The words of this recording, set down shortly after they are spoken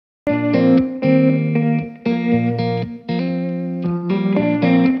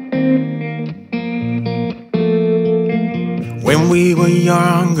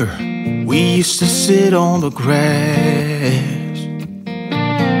younger, we used to sit on the grass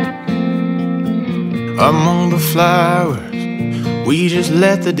among the flowers. We just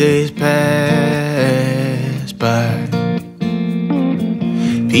let the days pass by.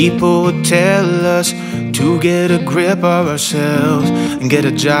 People would tell us to get a grip of ourselves and get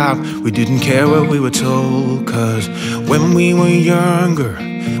a job. We didn't care what we were told, 'cause when we were younger,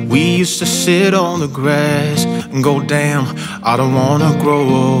 we used to sit on the grass and go, damn, I don't wanna grow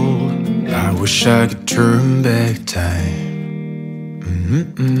old. I wish I could turn back time.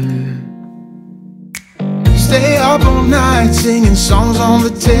 Stay up all night singing songs on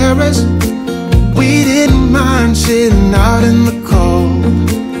the terrace. We didn't mind sitting out in the cold.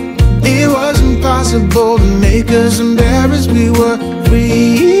 It wasn't possible to make us embarrassed. We were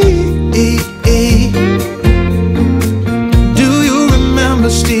free. Do you remember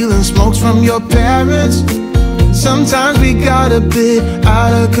stealing smokes from your parents? Sometimes we got a bit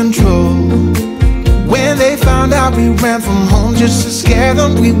out of control. When they found out we ran from home just to scare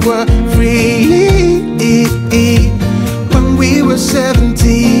them, we were free. When we were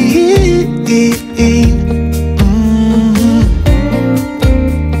 17.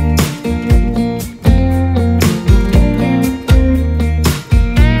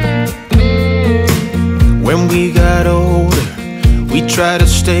 When we got older, we tried to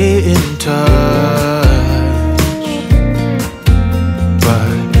stay in touch,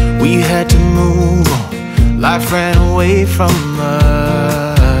 but we had to move on. Life ran away from us.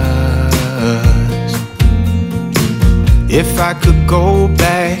 If I could go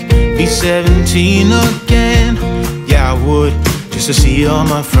back, be 17 again, yeah I would, just to see all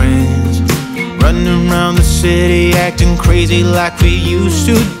my friends running around the city, acting crazy like we used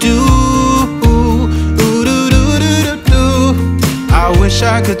to do. I wish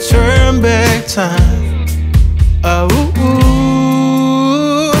I could turn back time.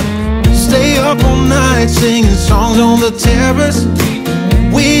 Stay up all night singing songs on the terrace.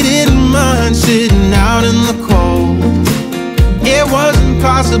 We didn't mind sitting out in the cold. It wasn't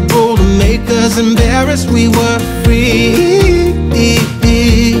possible to make us embarrassed. We were free.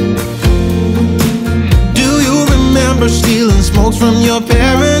 Do you remember stealing smokes from your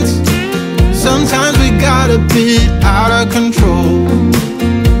parents? Sometimes we got a bit out of control.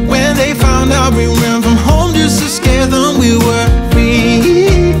 When they found out we ran from home just to scare them, we were free.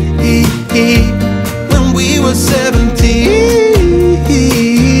 When we were 17.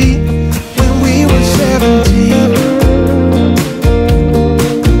 When we were 17.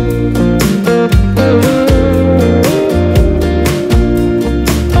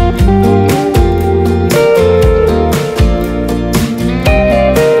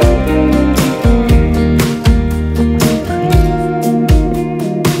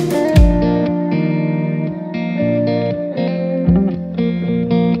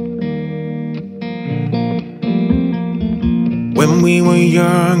 When we were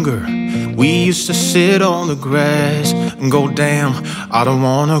younger, we used to sit on the grass and go, damn, I don't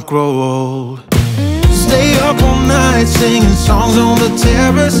wanna grow old. Stay up all night singing songs on the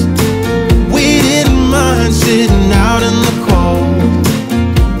terrace. We didn't mind sitting out in the cold.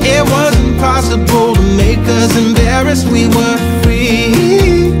 It wasn't possible to make us embarrassed. We were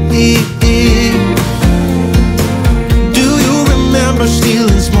free. Do you remember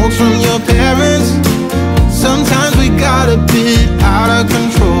stealing smokes from your parents? Sometimes we got a bit out of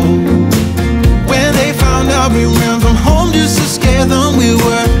control. When they found out we ran from home just to scare them, we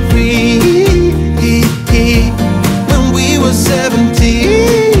were free. When we were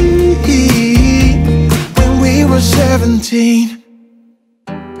 17. When we were 17.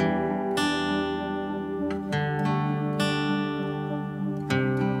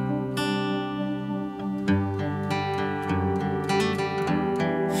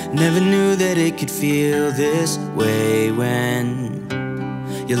 Never knew that it could feel this way when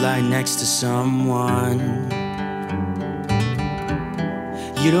you lie next to someone.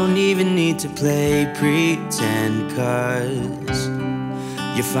 You don't even need to play pretend, 'cause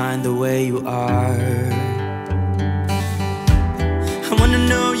you find the way you are. I wanna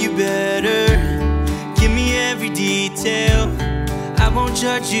know you better, give me every detail. I won't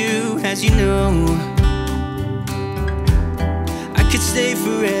judge you, as you know. Could stay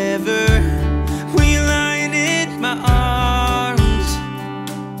forever when you're lying in my arms.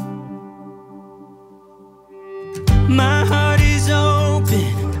 My heart is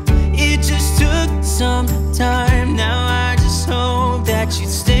open, it just took some time. Now I just hope that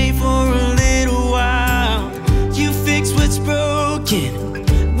you'd stay for a little while. You fix what's broken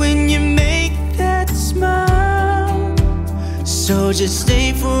when you make that smile. So just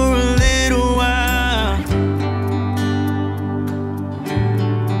stay for a little while.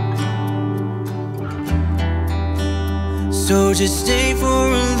 So just stay for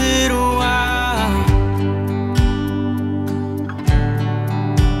a little while.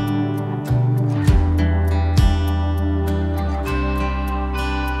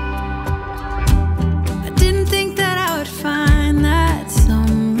 I didn't think that I would find that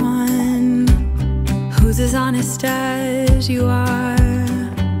someone who's as honest as you are.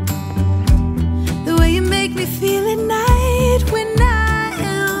 The way you make me feel at night when I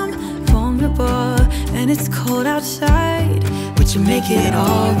am vulnerable and it's cold outside, but you make it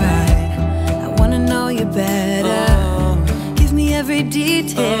alright. I wanna know you better. Give me every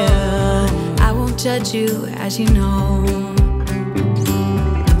detail. I won't judge you, as you know.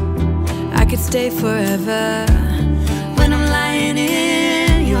 I could stay forever when I'm lying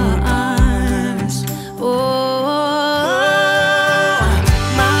in your arms. Oh.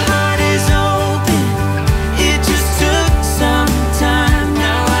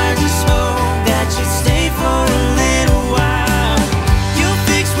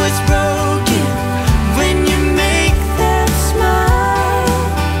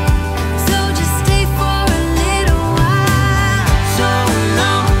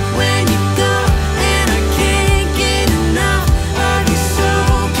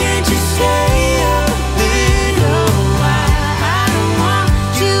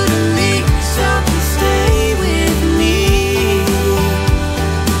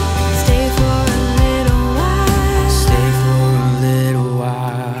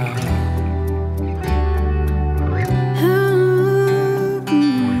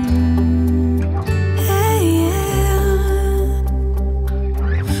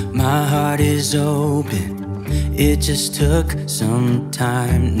 Open. It just took some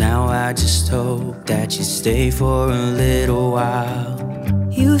time. Now I just hope that you stay for a little while.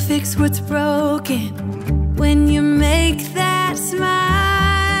 You fix what's broken when you make that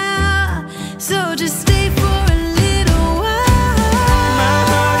smile. So just stay for a little while. My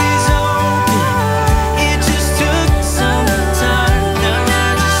heart is open. It just took some time. Now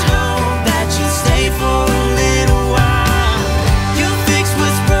I just hope that you stay for a little while.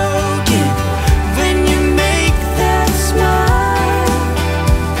 You fix what's broken when you make that smile.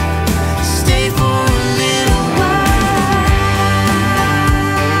 Stay for a little while.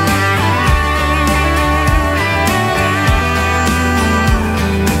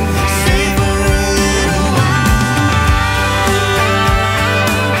 Stay for a little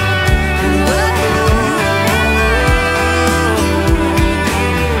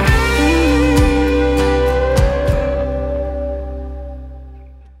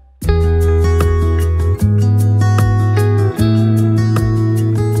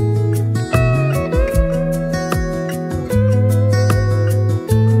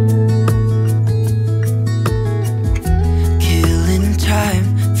killing time,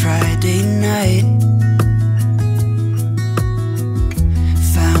 Friday night.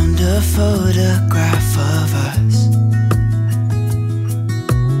 Found a photograph of us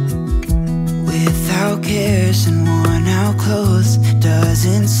without cares and worn out clothes.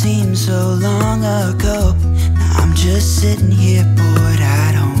 Doesn't seem so long ago. Now I'm just sitting here bored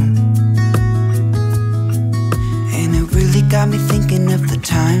at home, and it really got me thinking of the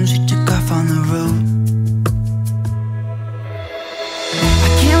times we took off on the road. I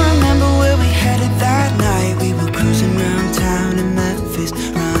can't remember where we headed that night. We were cruising around town in Memphis,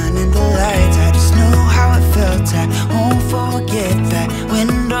 running the lights. I just know how it felt at home. Forget that,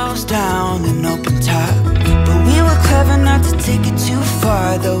 windows down and open top. But we were clever not to take it too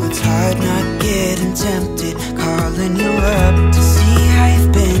far, though it's hard not getting tempted. Calling you up to see how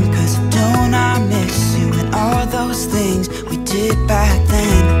you've been, 'cause don't I miss you and all those things we did back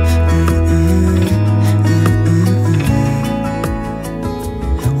then.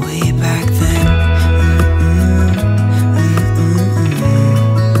 Way back then.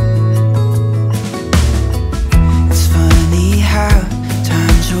 It's funny how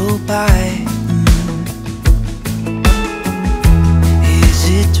times roll by. Is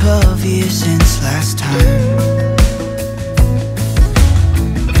it 12 years since last time?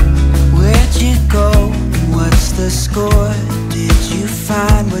 Where'd you go? What's the score? Did you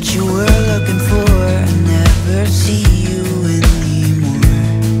find what you were looking for? I never see you anymore.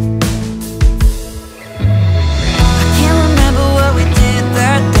 I can't remember what we did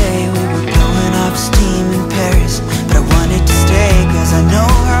that day. We were blowing off steam in Paris, but I wanted to stay, 'cause I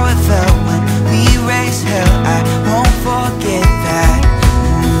know how it felt when we raised hell. I won't forget that.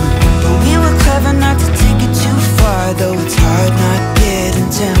 But we were clever not to take it too far, though it's hard not getting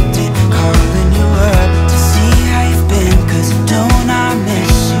tempted. Calling you up to see how you've been, 'cause don't I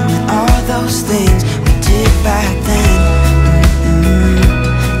miss you and all those things we did back then.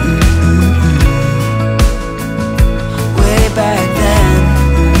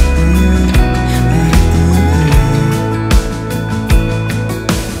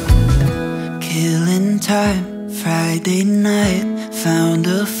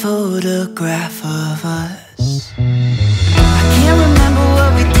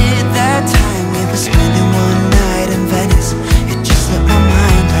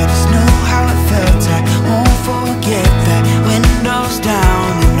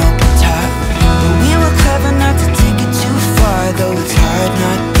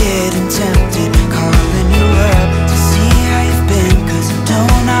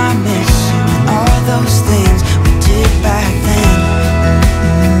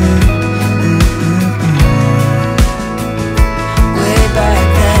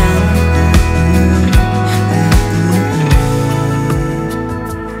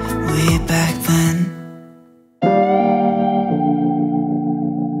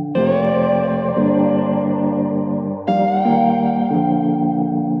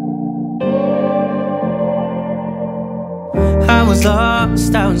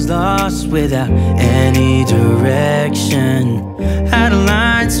 I was lost without any direction. Had a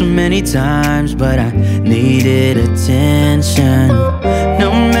line so many times, but I needed attention.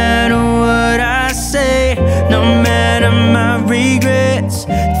 No matter what I say, no matter my regrets,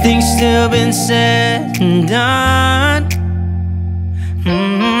 things still been said and done.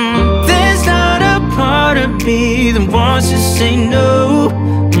 There's not a part of me that wants to say no,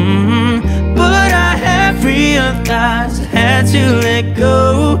 but I have realized I had to let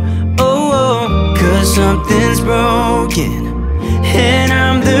go. Cause something's broken and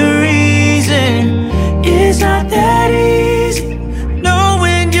I'm the reason. It's not that easy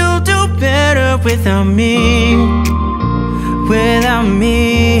knowing you'll do better without me. Without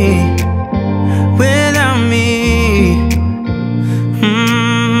me. Without me.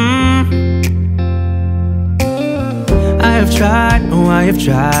 I have tried, oh I have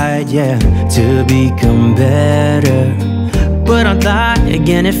tried, yeah, to become better. But I'd lie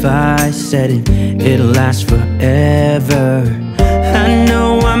again if I said it'll last forever. I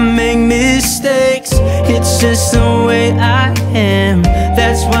know I make mistakes, it's just the way I am.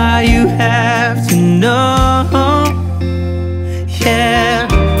 That's why you have to know. Yeah,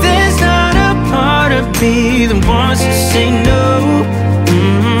 there's not a part of me that wants to say no,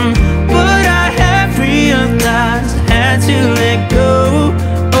 but I have realized I had to let go.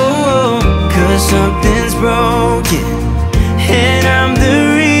 Cause something's broken and I'm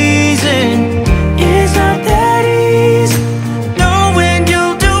the reason. It's not that easy knowing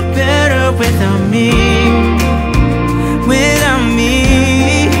you'll do better without me. Without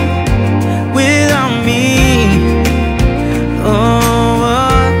me. Without me.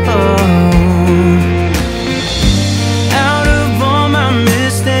 Out of all my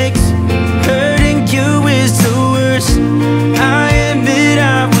mistakes, hurting you is the worst. I admit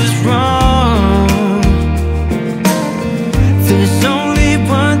I was wrong. There's only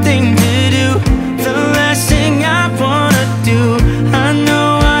one thing to do, the last thing I wanna do. I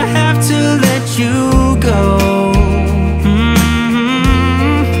know I have to let you go.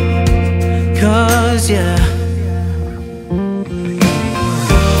 Cause yeah,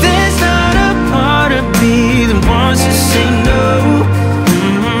 there's not a part of me that wants to say no,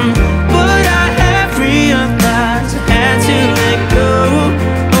 but I have realized I had to let go.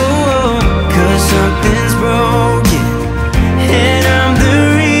 Cause something's broken and I'm the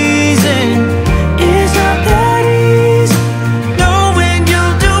reason. It's not that easy knowing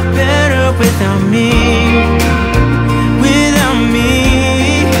you'll do better without me. Without me.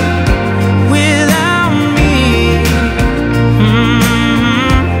 Without me.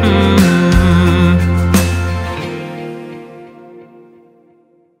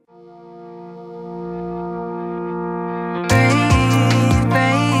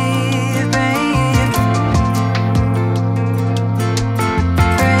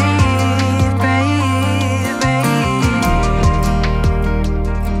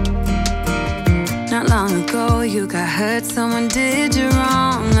 Not long ago you got hurt, someone did you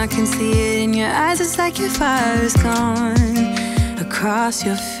wrong. I can see it in your eyes, it's like your fire is gone. Across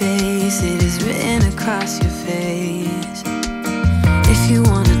your face, it is written across your face. If you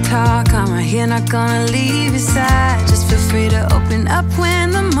wanna talk, I'm right here, not gonna leave your side. Just feel free to open up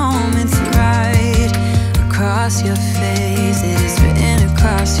when the moment's right. Across your face, it is written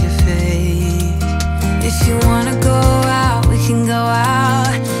across your face. If you wanna go out, we can go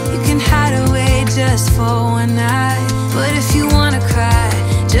out. You can hide away just for one night. But if you wanna cry,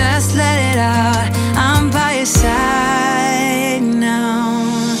 just let it out. I'm by your side now.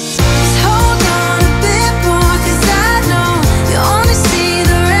 Just hold on a bit more, cause I know you only see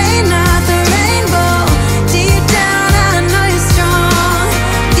the rain, not the rainbow. Deep down I know you're strong.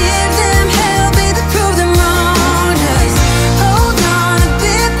 Give them hell, baby, prove them wrong. Just hold on a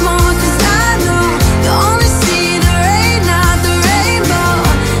bit more, cause I know you only see the rain, not the rainbow.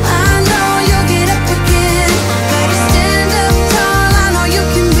 I know you'll get up again. Better stand up tall, I know you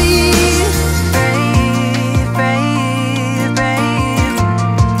can be brave, brave, brave.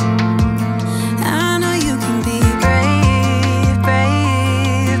 I know you can be brave,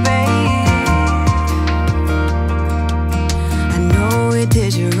 brave, brave. I know it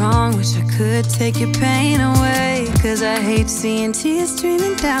did you wrong, wish I could take your pain away. Cause I hate seeing tears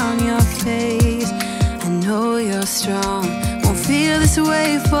streaming down your face. I know you're strong, won't feel this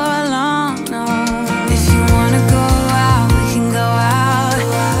way for long, no. If you wanna go out, we can go out.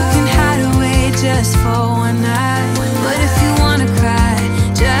 We can hide away just for one night. But if you wanna cry,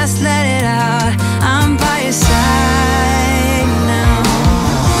 just let it out. I'm by your side now.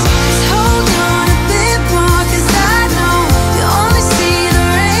 Just hold on a bit more, cause I know you only see the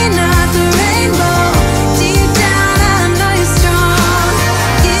rain, not the rainbow. Deep down I know you're strong.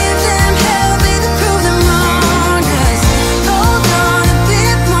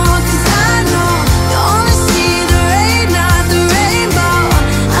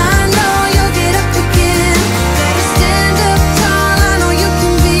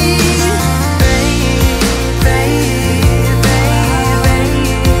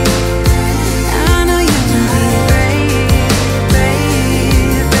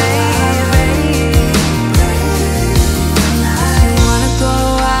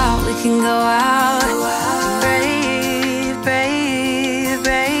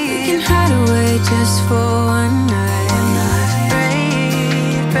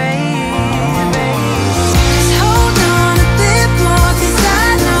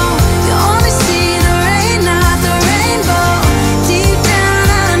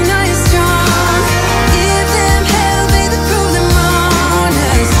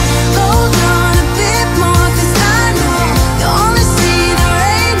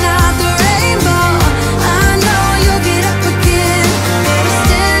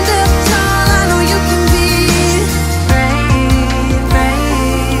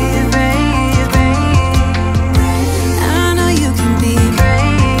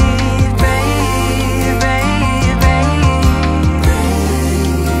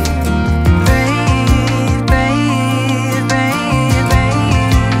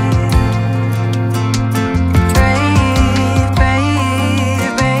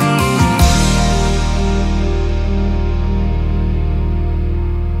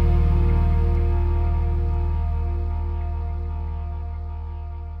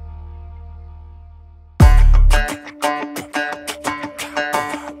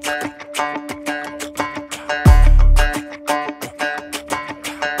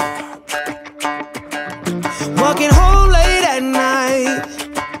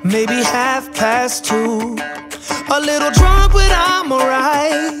 maybe 2:30. A little drunk, but I'm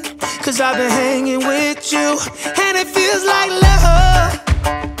alright, 'cause I've been hanging with you, and it feels like love.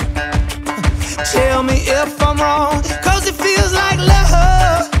 Tell me if I'm wrong, 'cause it feels like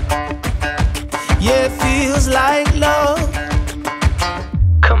love. Yeah, it feels like love.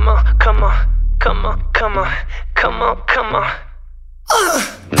 Come on, come on, come on, come on, come on, come on.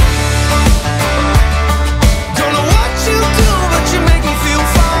 Don't know what you do, but you make me feel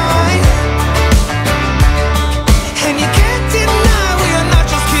fine. And you can't deny we are not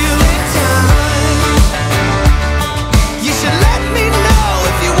just killing time. You should let me know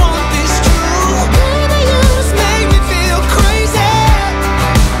if you want this true. Baby, you just make me feel crazy.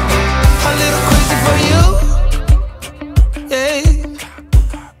 A little crazy for you. Yeah.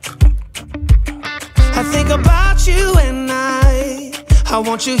 I think about you and I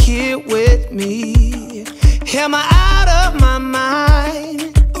want you here with me. Am I out of my mind,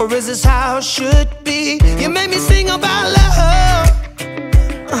 or is this how it should be? You made me sing about love,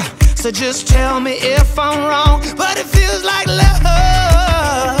 so just tell me if I'm wrong, but it feels like love.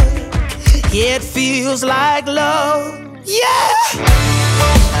 Yeah, it feels like love. Yeah.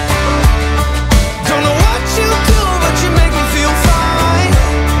 Don't know what you do, but you make me feel fine.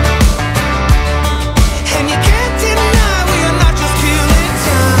 And you can't deny we are not just killing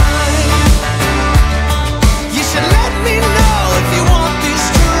time. You should let me know if you want this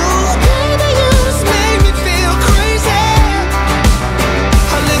true. Baby, you just make me feel crazy.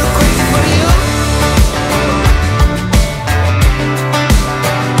 A little crazy for you.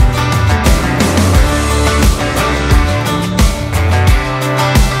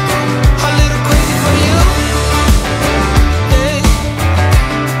 A little crazy for you. Yeah.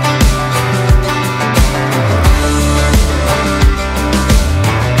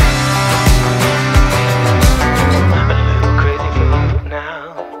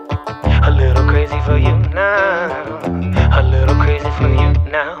 A little crazy for you now. A little crazy for you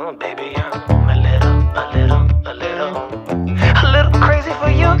now, baby. I'm a little crazy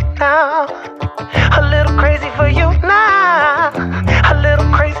for you now. A little crazy for you now. A little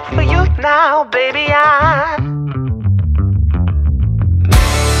crazy for you now, baby.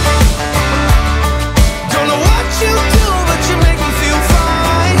 Don't know what you do, but you make me feel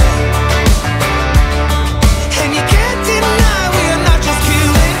fine. And you can't deny we are not just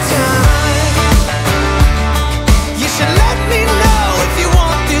killing time. You should let me know if you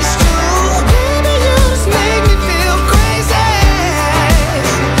want this true. Baby, you just make me feel crazy.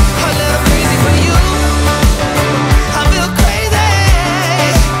 A little crazy for you. I feel crazy.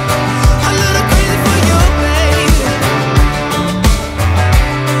 A little crazy for you, baby.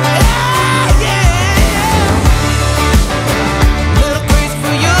 Yeah, yeah. Little crazy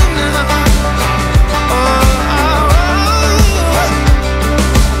for you now. Oh, oh, oh.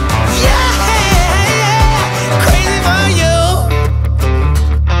 Yeah, crazy for you.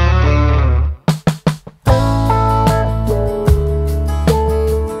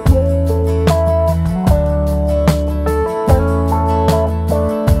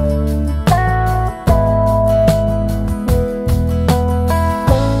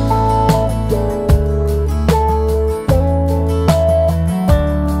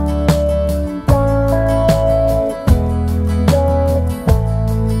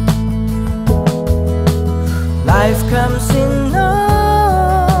 Life comes in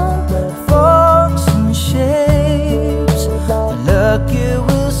all forms and shapes. Look, you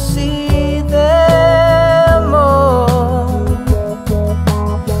will see them all.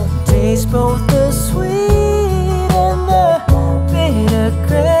 Taste both the sweet and the bitter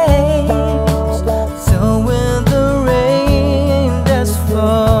grapes. So when the rain does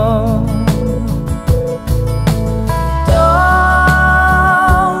fall,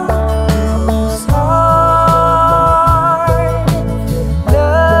 don't lose heart.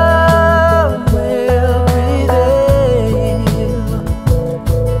 Love will prevail.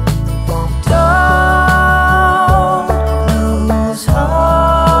 Don't lose heart.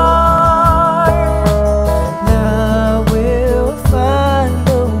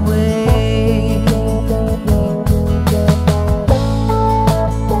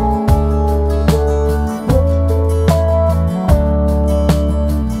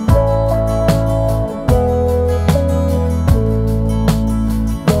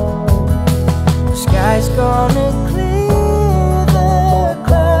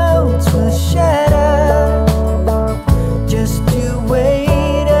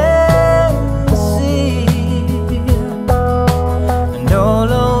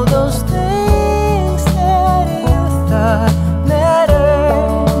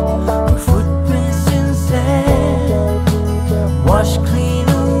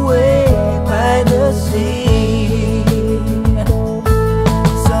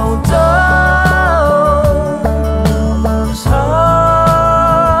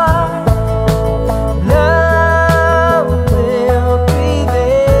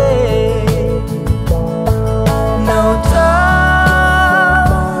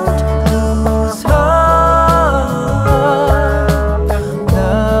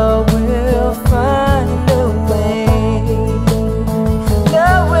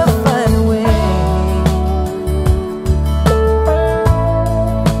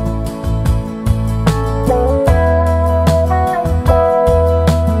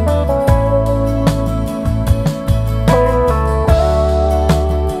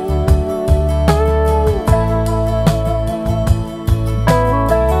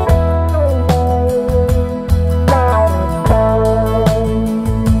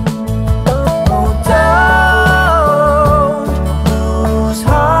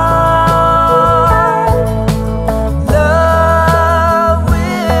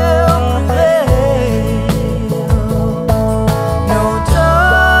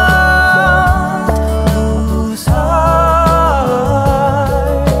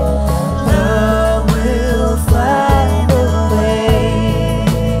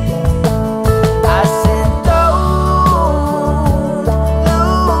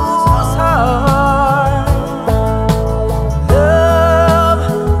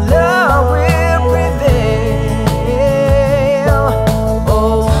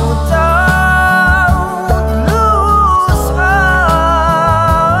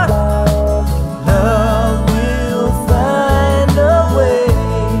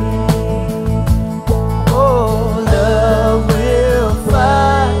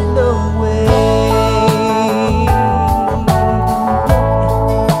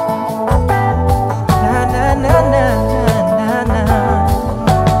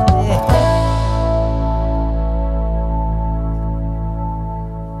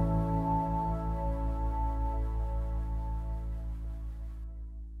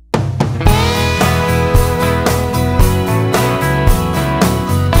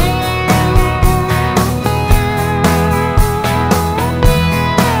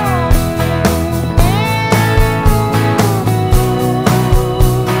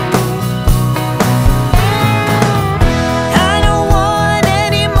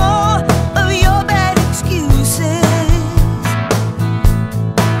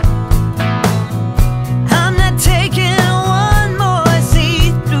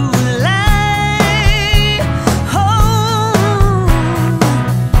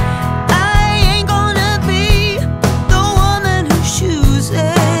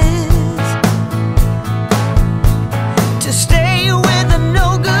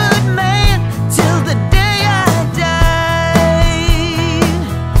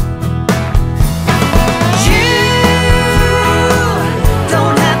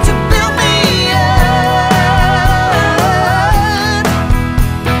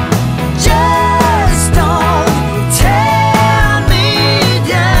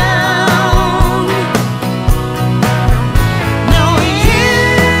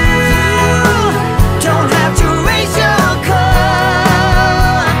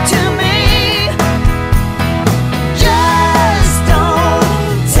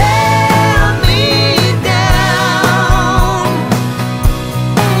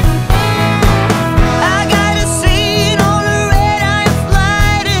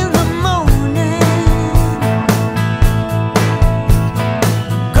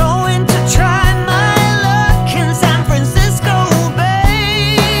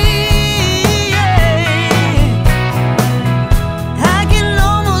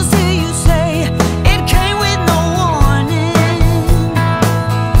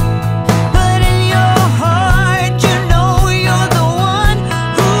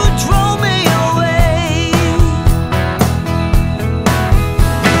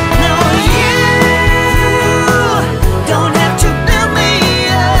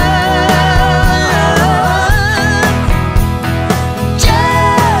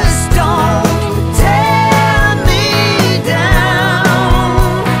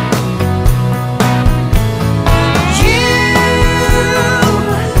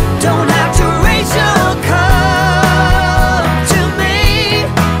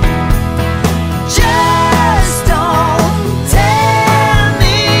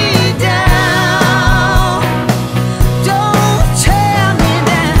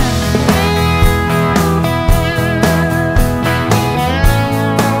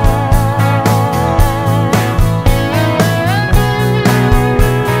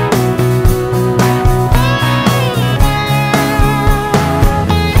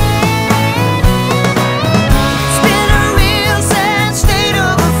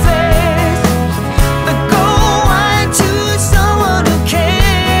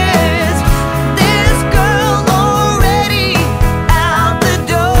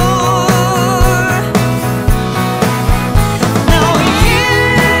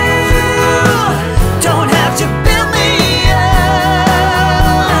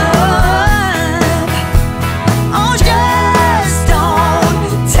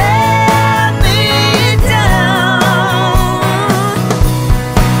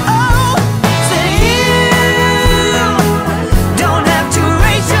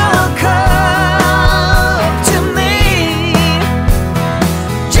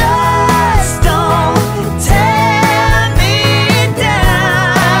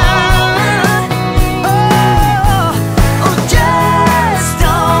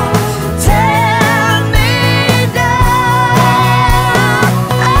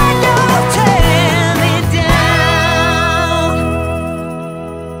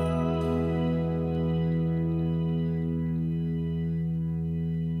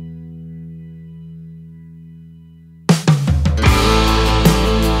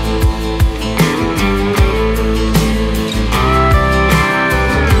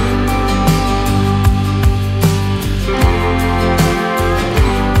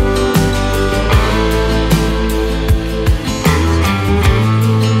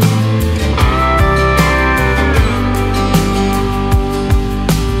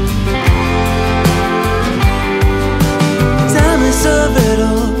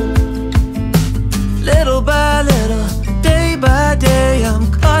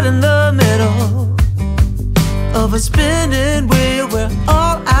 of a spinning wheel where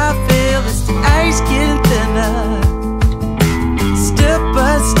all I feel is the ice getting thinner. Step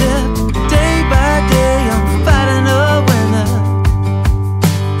by step, day by day, I'm fighting a winner.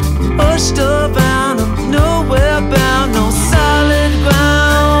 Pushed around, I'm nowhere bound, no solid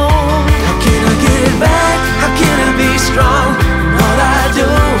ground. How can I get it back? How can I be strong? And all I do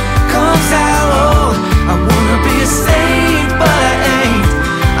comes out wrong. I wanna be a saint, but I ain't.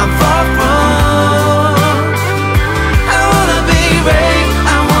 I'm far from. I wanna be brave,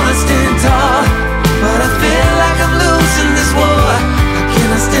 I wanna stand tall, but I feel like I'm losing this war. How can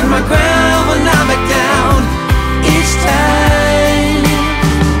I stand my ground when I'm back down each time?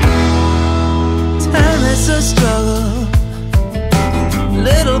 Time is a struggle,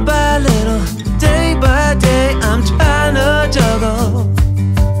 little by little, day by day, I'm trying to juggle.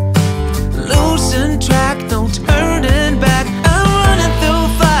 Losing track, no turning back, I'm running through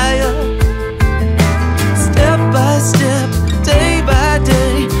fire. Step by step, day by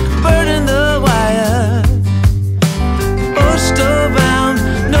day, burning the wire. Pushed around,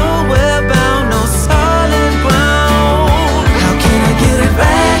 nowhere bound, no solid ground. How can I get it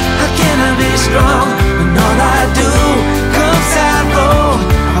back? How can I be strong when all I do comes out wrong?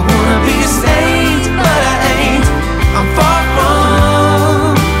 I wanna be a saint, but I ain't. I'm far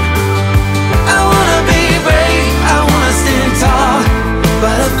from. I wanna be brave, I wanna stand tall,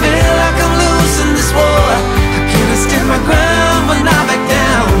 but I feel like I'm losing this war. How can I stand my ground when I'm back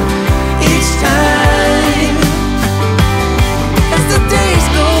down each time? As the days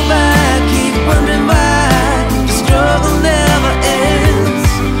go by, I keep wondering why the struggle never ends.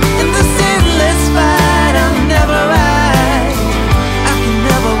 In this endless fight, I'm never right. I can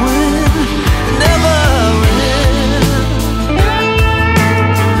never win, never win.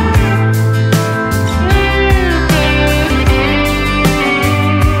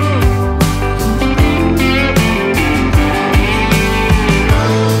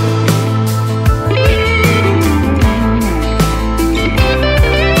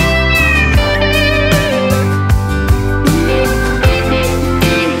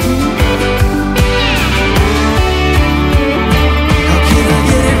 How can I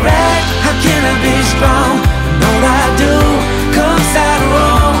get it right? How can I be strong when all I do comes out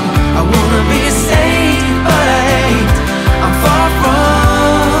wrong? I wanna be a saint, but I ain't. I'm far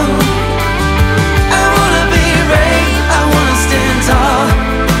from. I wanna be brave, I wanna stand tall,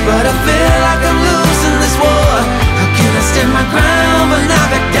 but I feel like I'm losing this war. How can I stand my ground when I'm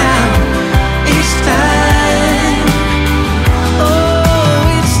back down each time?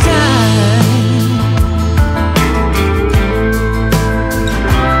 Oh, each time.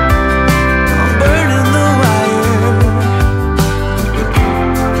 I'm burning the wire.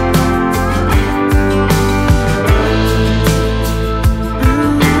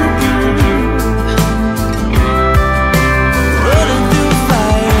 Running through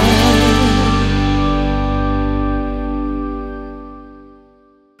fire.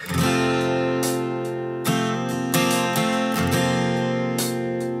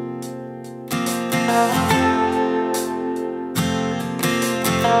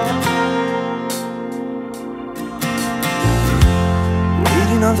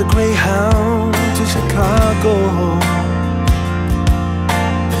 Waiting on the Greyhound to Chicago.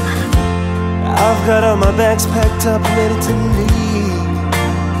 I've got all my bags packed up, ready to leave.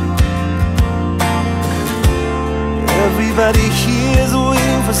 Everybody here is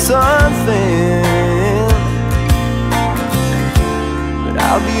waiting for something, but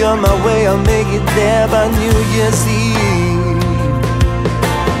I'll be on my way, I'll make it there by New Year's Eve.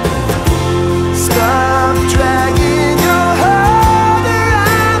 Stop dragging your heart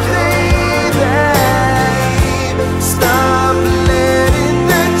around, baby. Stop letting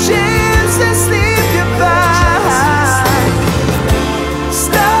the chances slip you by.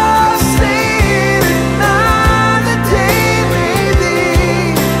 Stop saying another day, maybe.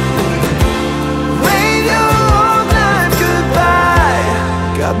 Wave your old life goodbye.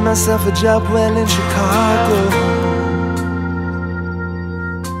 Got myself a job well in Chicago.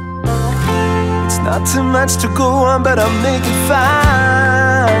 Not too much to go on, but I'll make it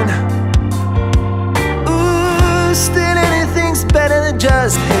fine. Ooh, still anything's better than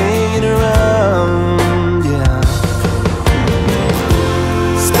just hanging around, yeah.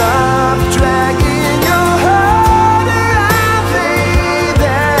 Stop dragging your heart around,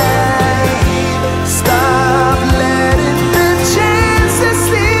 baby. Stop letting the chances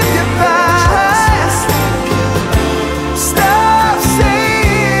slip you by. Stop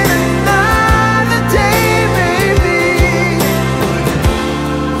saying another day, baby.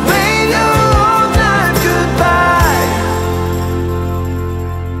 Wave your old life goodbye.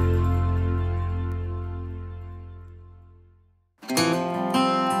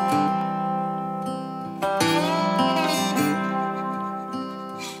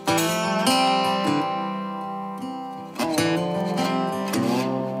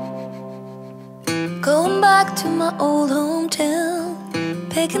 back to my old hometown,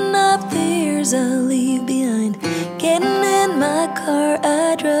 picking up the years I leave behind. Getting in my car,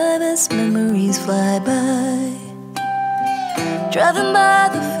 I drive as memories fly by. Driving by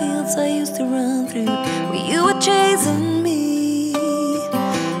the fields I used to run through, where you were chasing me.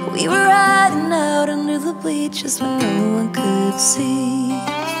 We were riding out under the bleachers when no one could see.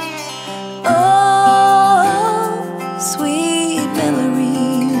 Oh, sweet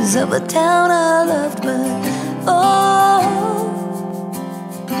memories of a town I loved, but oh,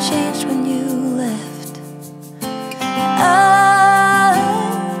 changed when you left. I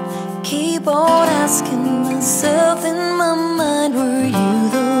keep on asking myself in my mind, were you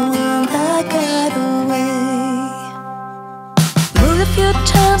the one that got away? Moved a few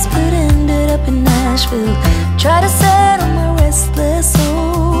times but ended up in Nashville. Tried to settle my restless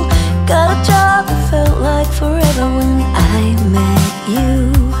soul. Got a job that felt like forever when I met you.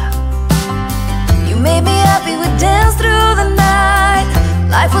 You made me happy, we danced through the night.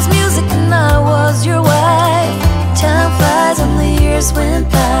 Life was music and I was your wife. Time flies and the years went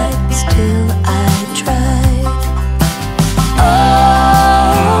by, still I tried.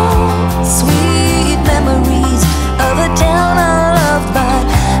 Oh, sweet memories of a town I loved, but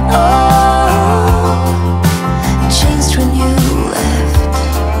oh, changed when you left.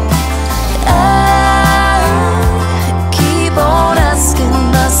 I keep on asking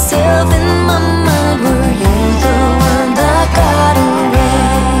myself in my mind, were you the one that got away?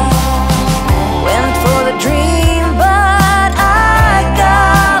 Went for the dream, but I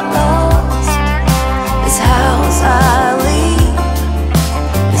got lost. This house I leave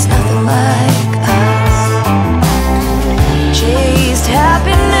is nothing like us. Chased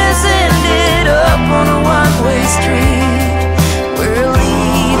happiness, ended up on a one-way street. We're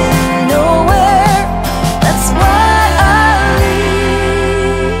leading nowhere, that's why I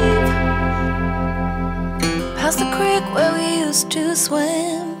leave. Past the creek where we used to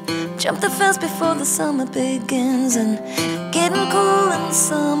swim, jump the fence before the summer begins, and getting cool in the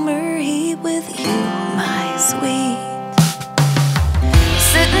summer heat with you, my sweet.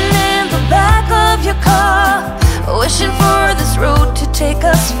 Sitting in the back of your car, wishing for this road to take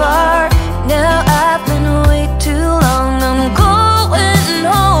us far. Now I've been away too long, I'm going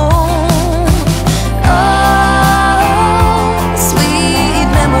home. Oh, sweet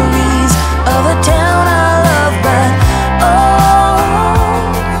memories of a town I love, but oh,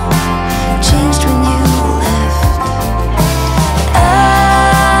 changed when you left. I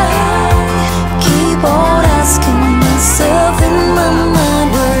keep on asking myself in my mind,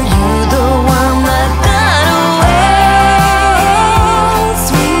 were you the one that got away?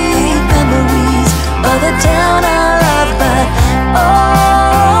 Sweet memories of the town I love, but oh,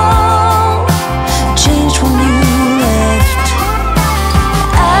 changed when you left.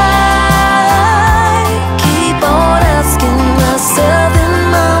 I keep on asking myself in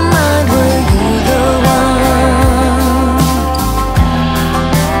my mind, were you the one?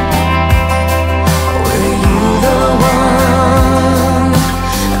 Were you the one?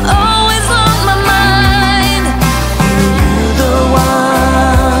 Always on my mind. Were you the one?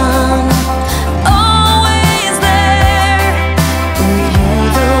 Always there. Were you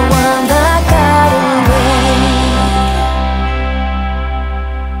the one that got away?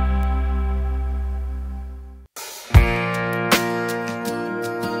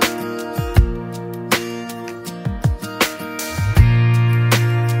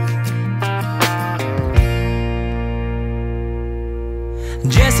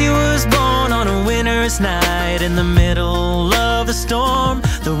 Jessie was born on a winter's night in the middle of the storm.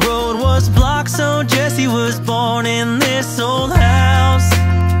 The road was blocked, so Jessie was born in this old house.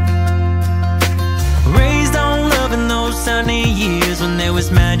 Raised on love in those sunny years when there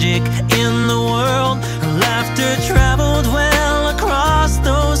was magic in the world. Her laughter traveled well across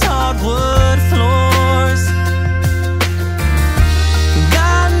those hardwood floors.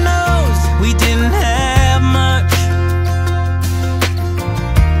 God knows we didn't have much,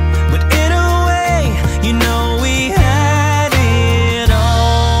 but in a way, you know we had it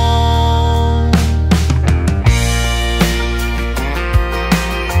all.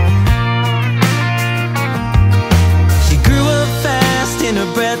 She grew up fast, in a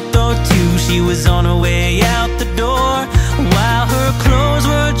breath or two she was on her way out the door, while her clothes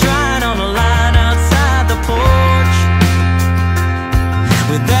were drying on a line outside the porch.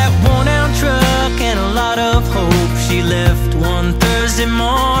 With that worn-out truck and a lot of hope, she left one Thursday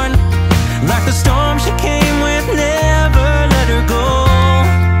morn. Like the storm she came with, never let her go.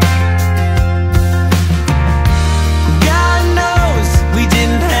 God knows we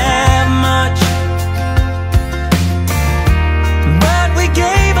didn't have much, but we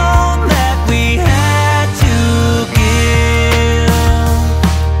gave all that we had.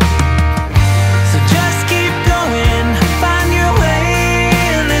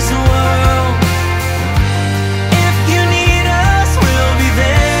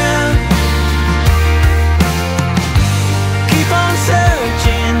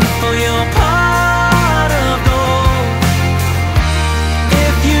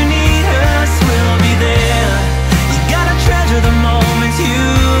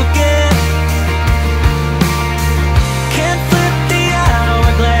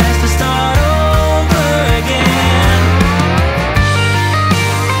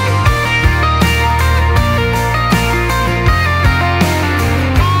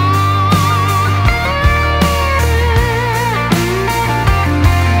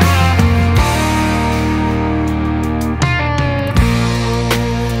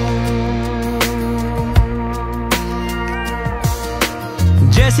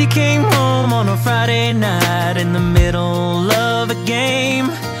 Jessie came home on a Friday night in the middle of a game.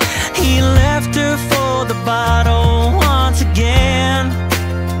 He left her for the bottle once again.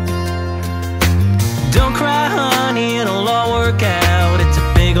 Don't cry, honey, it'll all work out. It's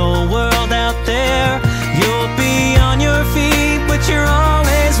a big old world out there. You'll be on your feet, but you're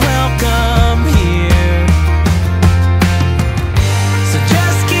always welcome here. So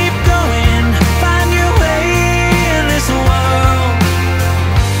just keep going, find your way in this world.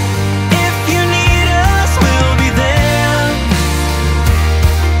 If you need us, we'll be there.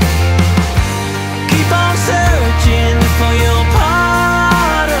 Keep on searching for your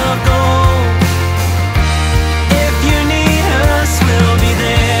pot of gold. If you need us, we'll be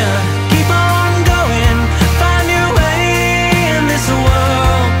there. Keep on going, find your way in this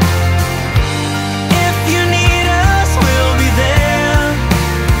world. If you need us, we'll be there.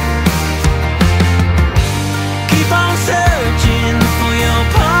 Keep on searching for your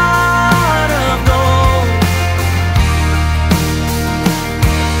pot of gold.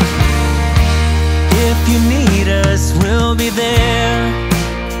 If you need us, we'll be there.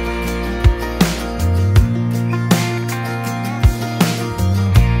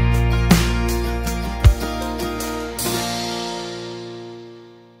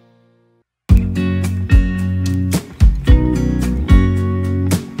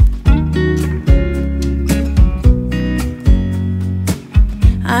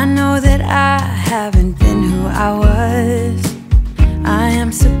 I know that I haven't been who I was. I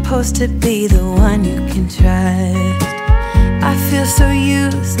am supposed to be the one you can trust. I feel so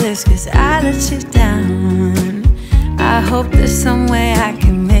useless cause I let you down. I hope there's some way I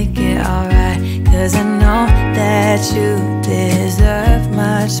can make it alright, cause I know that you deserve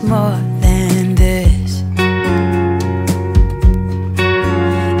much more than this.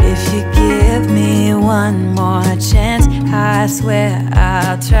 If you give me one more chance, I swear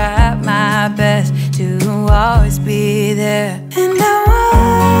I'll try my best to always be there. And I want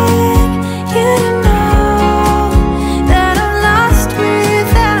you to know that I'm lost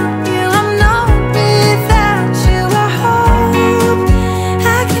without you. I'm not without you. I hope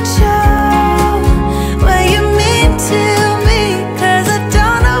I can show what you mean to me, cause I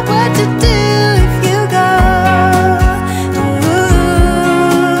don't know what to do if you go.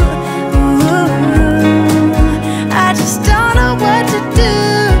 Ooh, I just don't know what to do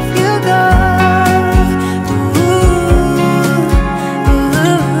if you go.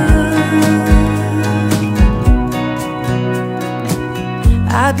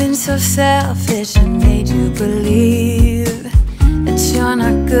 I've been so selfish and made you believe that you're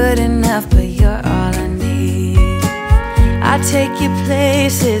not good enough, but you're all I need. I take you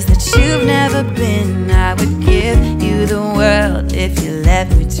places that you've never been. I would give you the world if you let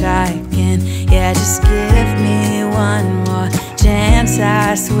me try again. Yeah, just give me one more chance.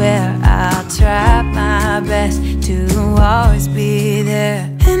 I swear I'll try my best to always be there.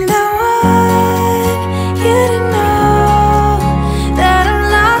 And I want you to know that I'm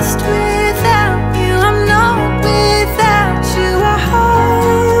lost without you. I'm not without you. I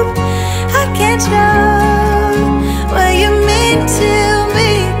hope I can show what you mean to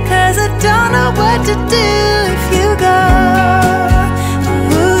me, cause I don't know what to do if you go.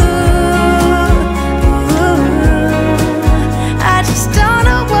 I just don't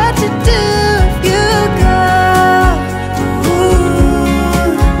know what to do if you go.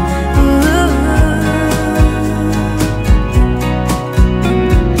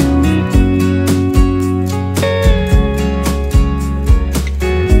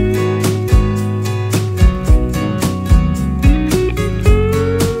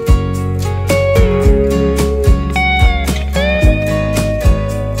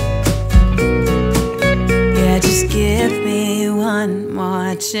 Yeah, just give me one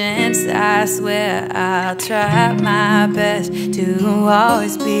more chance. I swear I'll try my best to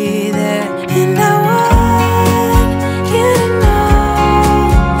always be there. And I want you to know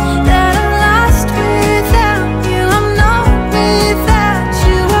that I'm lost without you. I'm not without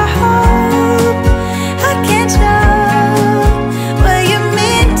you. I hope I can show what you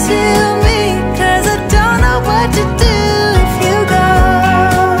mean to me, cause I don't know what to do if you go.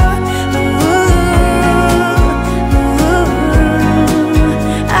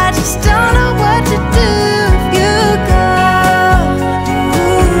 I just don't know what to do if you go.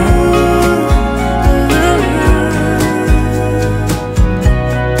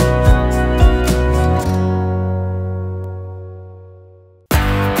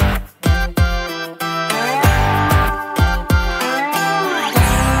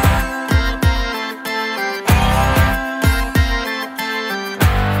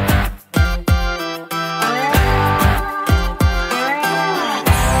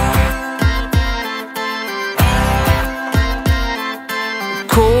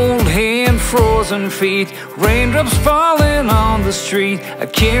 frozen feet, raindrops falling on the street. I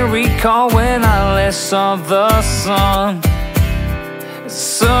can't recall when I last saw the sun.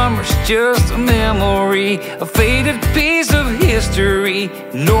 Summer's just a memory, a faded piece of history.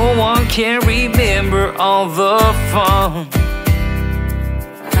 No one can remember all the fun.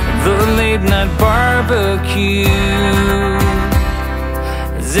 The late night barbecue,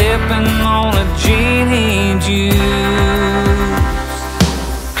 zipping on a gin and juice,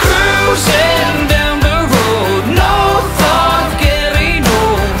 cruising down the road, no thought of getting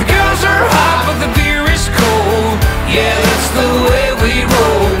old. The girls are hot but the beer is cold. Yeah, that's the way we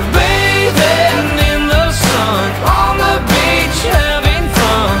roll. Bathing in the sun, on the beach having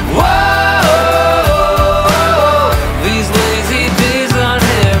fun. Whoa, these lazy days are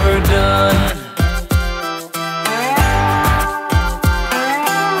never done.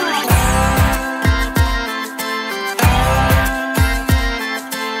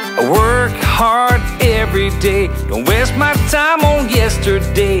 I work hard every day, don't waste my time on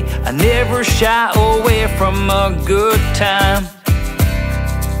yesterday. I never shy away from a good time.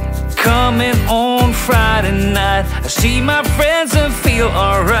 Coming on Friday night, I see my friends and feel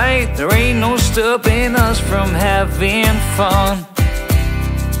alright. There ain't no stopping us from having fun.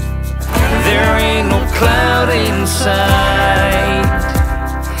 There ain't no cloud in sight.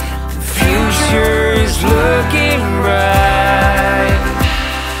 The future is looking bright.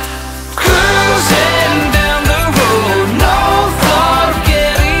 Cruising down the road, no thought of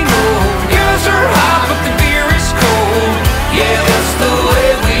getting old. Girls are hot but the beer is cold. Yeah, that's the way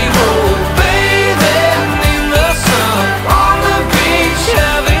we roll. Bathing in the sun, on the beach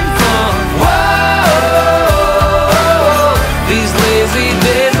having fun. Whoa, these lazy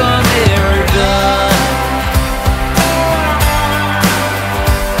days are never done.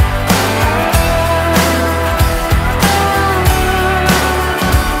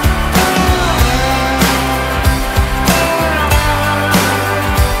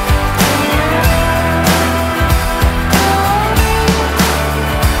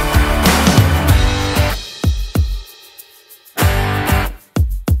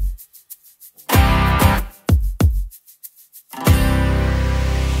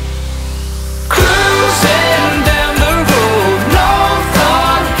 Cruising down the road, no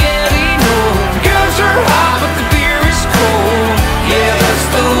thought of getting old. Girls are hot but the beer is cold. Yeah, that's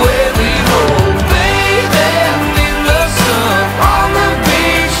the way we roll. Bathing in the sun, on the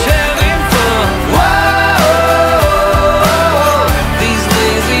beach having fun. Whoa, these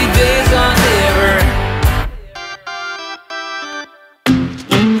lazy days are never.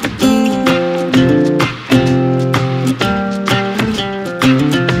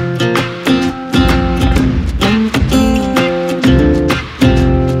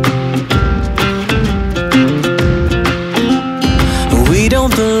 We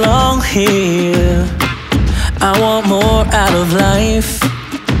don't belong here. I want more out of life.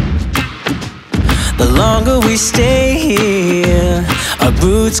 The longer we stay here, our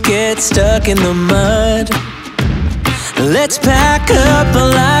boots get stuck in the mud. Let's pack up a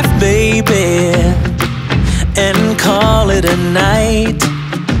life, baby, and call it a night.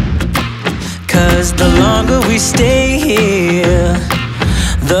 'Cause the longer we stay here,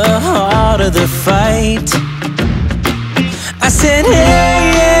 the harder the fight. I said,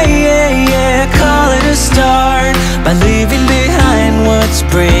 hey, yeah, yeah, yeah, call it a start by leaving behind what's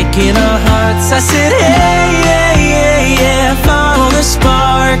breaking our hearts. I said, hey, yeah, yeah, yeah, follow the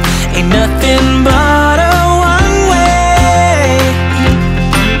spark. Ain't nothing but a one way.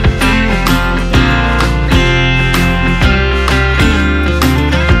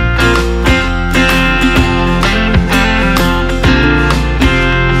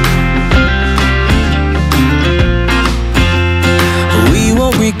 We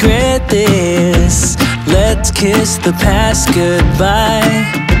won't regret this. Let's kiss the past goodbye.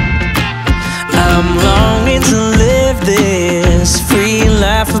 I'm longing to live this free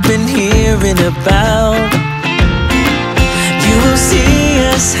life I've been hearing about. You will see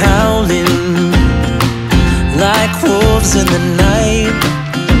us howling like wolves in the night.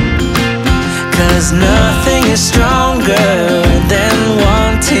 'Cause nothing is stronger than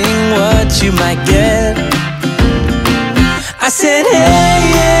wanting what you might get. I said, hey,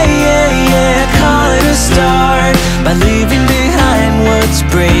 yeah, yeah, yeah, call it a start by leaving behind what's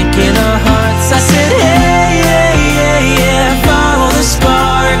breaking our hearts. I said, hey, yeah, yeah, yeah, follow the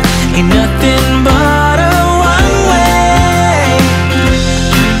spark. Ain't nothing but a one way.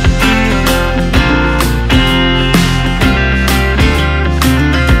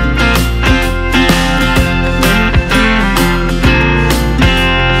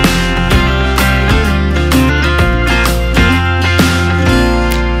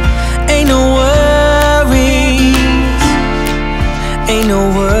 Ain't no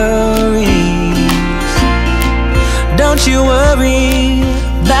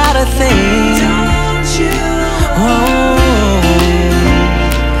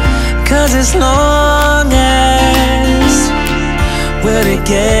as long as we're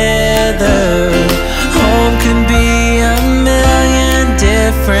together. Home can be a million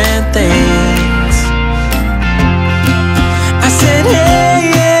different things. I said,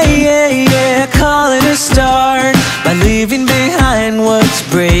 hey, yeah, yeah, yeah, call it a start by leaving behind what's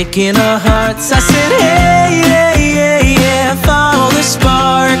breaking our hearts. I said, hey, yeah, yeah, yeah, follow the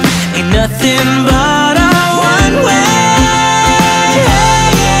spark. Ain't nothing but a one way.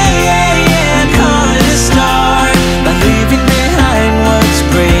 Yeah, yeah, yeah, yeah, call it a start by leaving behind what's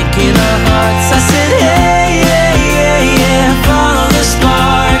breaking our hearts. I said, hey, yeah, yeah, yeah, follow the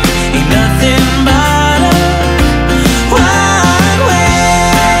spark. Ain't nothing but a one way.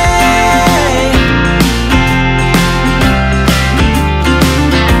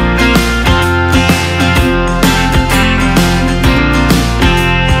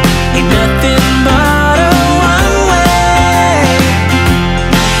 Ain't nothing but a one way.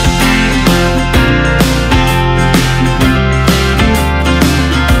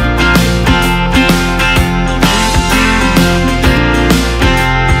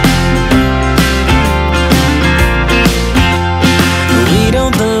 We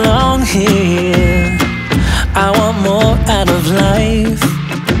don't belong here. I want more out of life.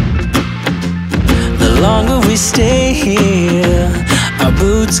 The longer we stay here, our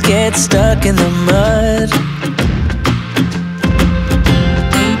boots get stuck in the mud.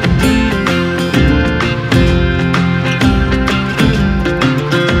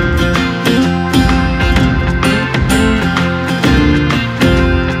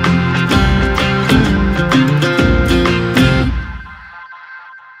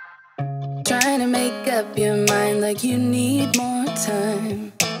 Trying to make up your mind like you need more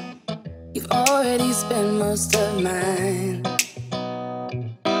time. You've already spent most of mine.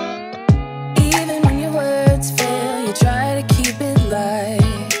 Even when your words fail, you try to keep it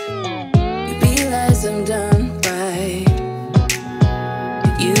light. You realize I'm done right.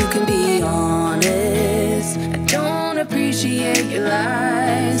 You can be honest. I don't appreciate your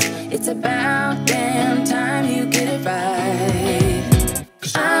lies. It's about damn time you get it right.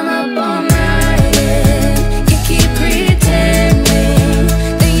 'Cause I'm up all night and you keep pretending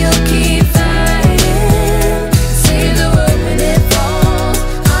that you'll keep fighting. Save the world when it falls.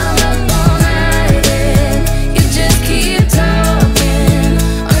 I'm up all night and you just keep talking.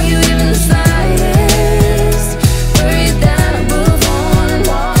 Are you even the slightest worried that I'll move on and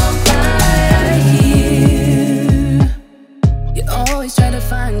walk right here? You always try to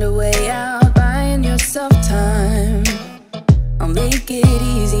find a way out, buying yourself time. I'll make it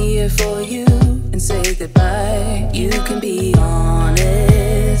easier for you and say goodbye. You can be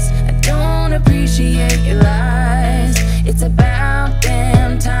honest. I don't appreciate your lies. It's about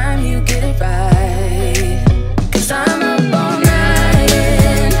damn time you get it right. 'Cause I'm up all night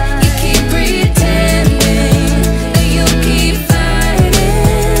and you keep pretending that you'll keep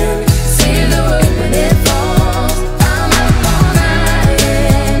fighting. Save the world when it falls. I'm up all night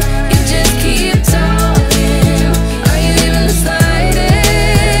and you just keep talking. Are you even the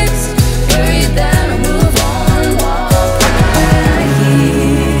slightest worried that I'll move on and walk right here?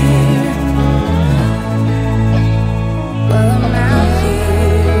 Well, I'm out here.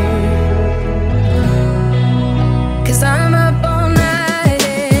 'Cause I'm up all night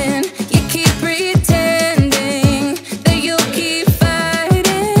and you keep pretending that you'll keep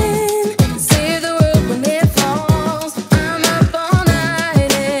fighting. Save the world when it falls. I'm up all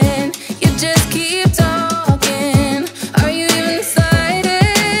night and you just keep talking. Are you even the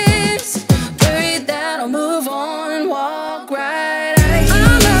slightest worried that I'll move on and walk right out here?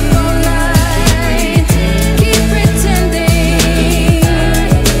 I'm up all night, keep pretending.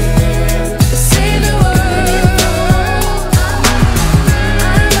 Save the world.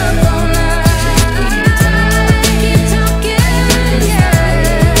 I'm up all night, keep talking, yeah.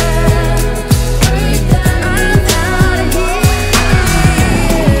 Worried that I'm out of here.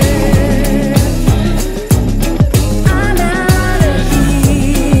 I'm out of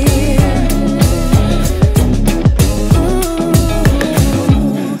here.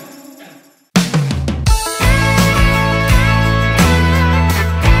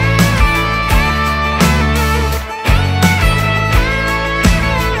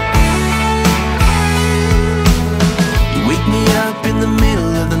 You wake me up in the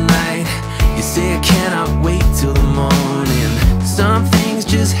middle of the night. You say I cannot wait till the morning. Some things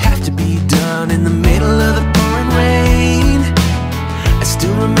just have to be done in the middle of the pouring rain. I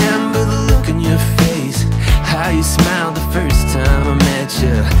still remember the look in your face, how you smiled the first time I met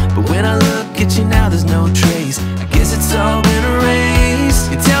you. But when I look at you now, there's no trace. I guess it's all been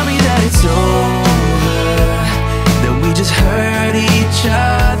erased. You tell me that it's over, that we just hurt each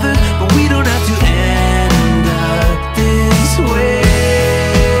other, but we don't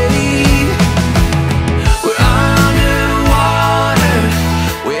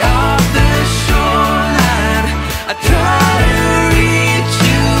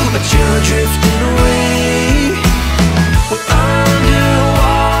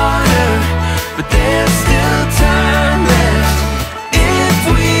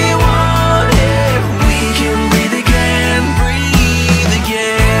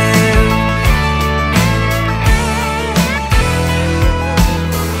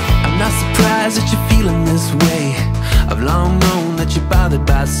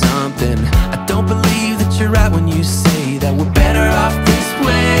about something. I don't believe that you're right when you say that we're better off this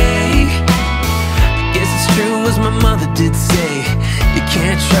way. I guess it's true as my mother did say, you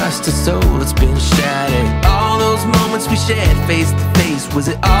can't trust a soul that's been shattered. All those moments we shared face to face, was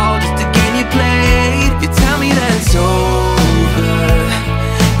it all just a game you played? You tell me that it's over,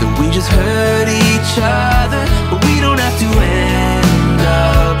 that we just hurt each other, but we don't have to end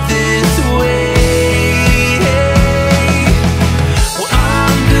up this way. We're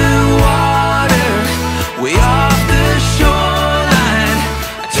underwater, way off the shoreline.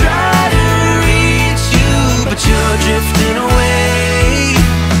 I try to reach you, but you're drifting away.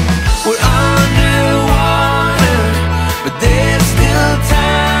 We're underwater, but there's still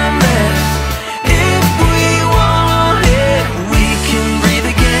time left. If we want it, we can breathe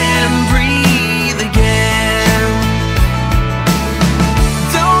again, breathe again.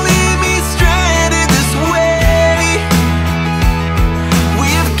 Don't leave me stranded this way. We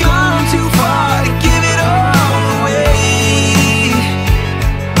have gone too far to give it all away.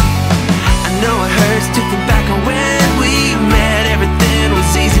 I know it hurts to think back on when we met. Everything was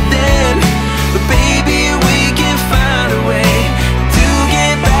easy then, but baby, we can find a way to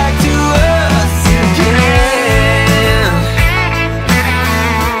get back to us again.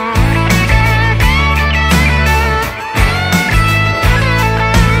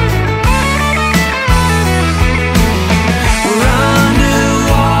 We're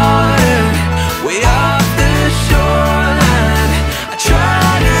underwater, way off the shoreline. I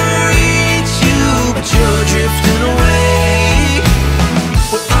try to reach you, but you're drifting away.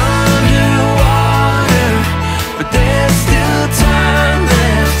 We're underwater, but there's still time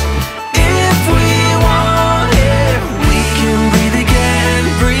left. If we want it, we can breathe again,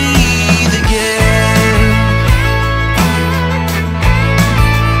 breathe again.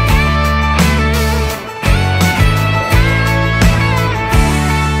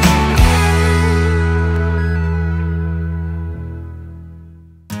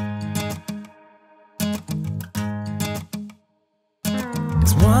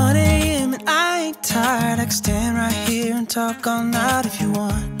 It's 1 a.m. and I ain't tired. I can stand right here and talk all night if you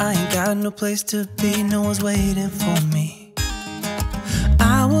want. I ain't got no place to be, no one's waiting for me.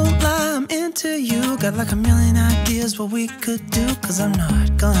 I won't lie, I'm into you. Got like a million ideas what we could do, cause I'm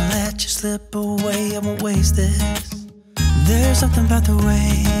not gonna let you slip away. I won't waste this. There's something about the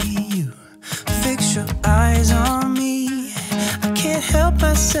way you fix your eyes on me. I can't help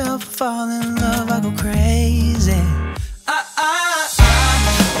myself, fall in love, I go crazy.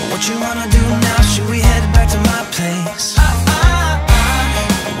 What you wanna do now? Should we head back to my place?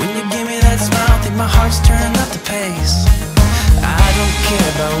 When you give me that smile, I think my heart's turned up the pace. I don't care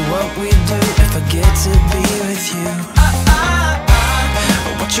about what we do if I get to be with you.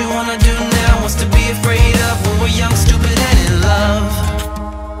 What you wanna do now? What's to be afraid of when we're young, stupid, and in love?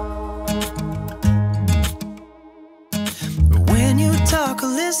 When you talk or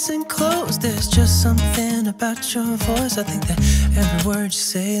listen close, there's just something about your voice. I think that every word you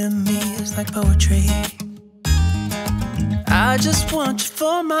say to me is like poetry. I just want you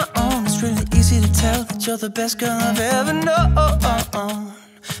for my own. It's really easy to tell that you're the best girl I've ever known.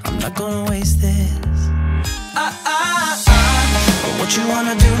 I'm not gonna waste this. What you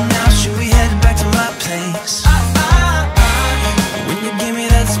wanna do now? Should we head back to my place? When you give me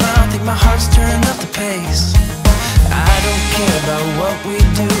that smile, I think my heart's turned up the pace. I don't care about what we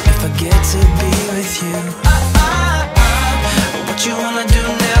do if I get to be with you. What you wanna do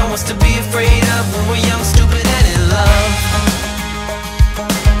now? What's to be afraid of when we're young, stupid, and in love?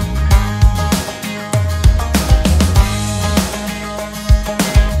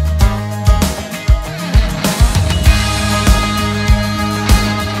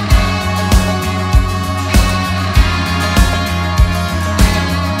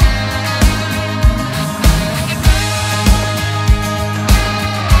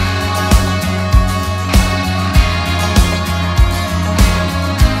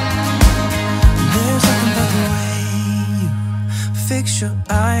 Fix your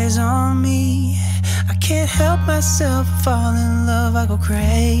eyes on me. I can't help myself, fall in love, I go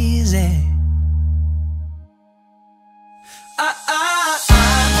crazy.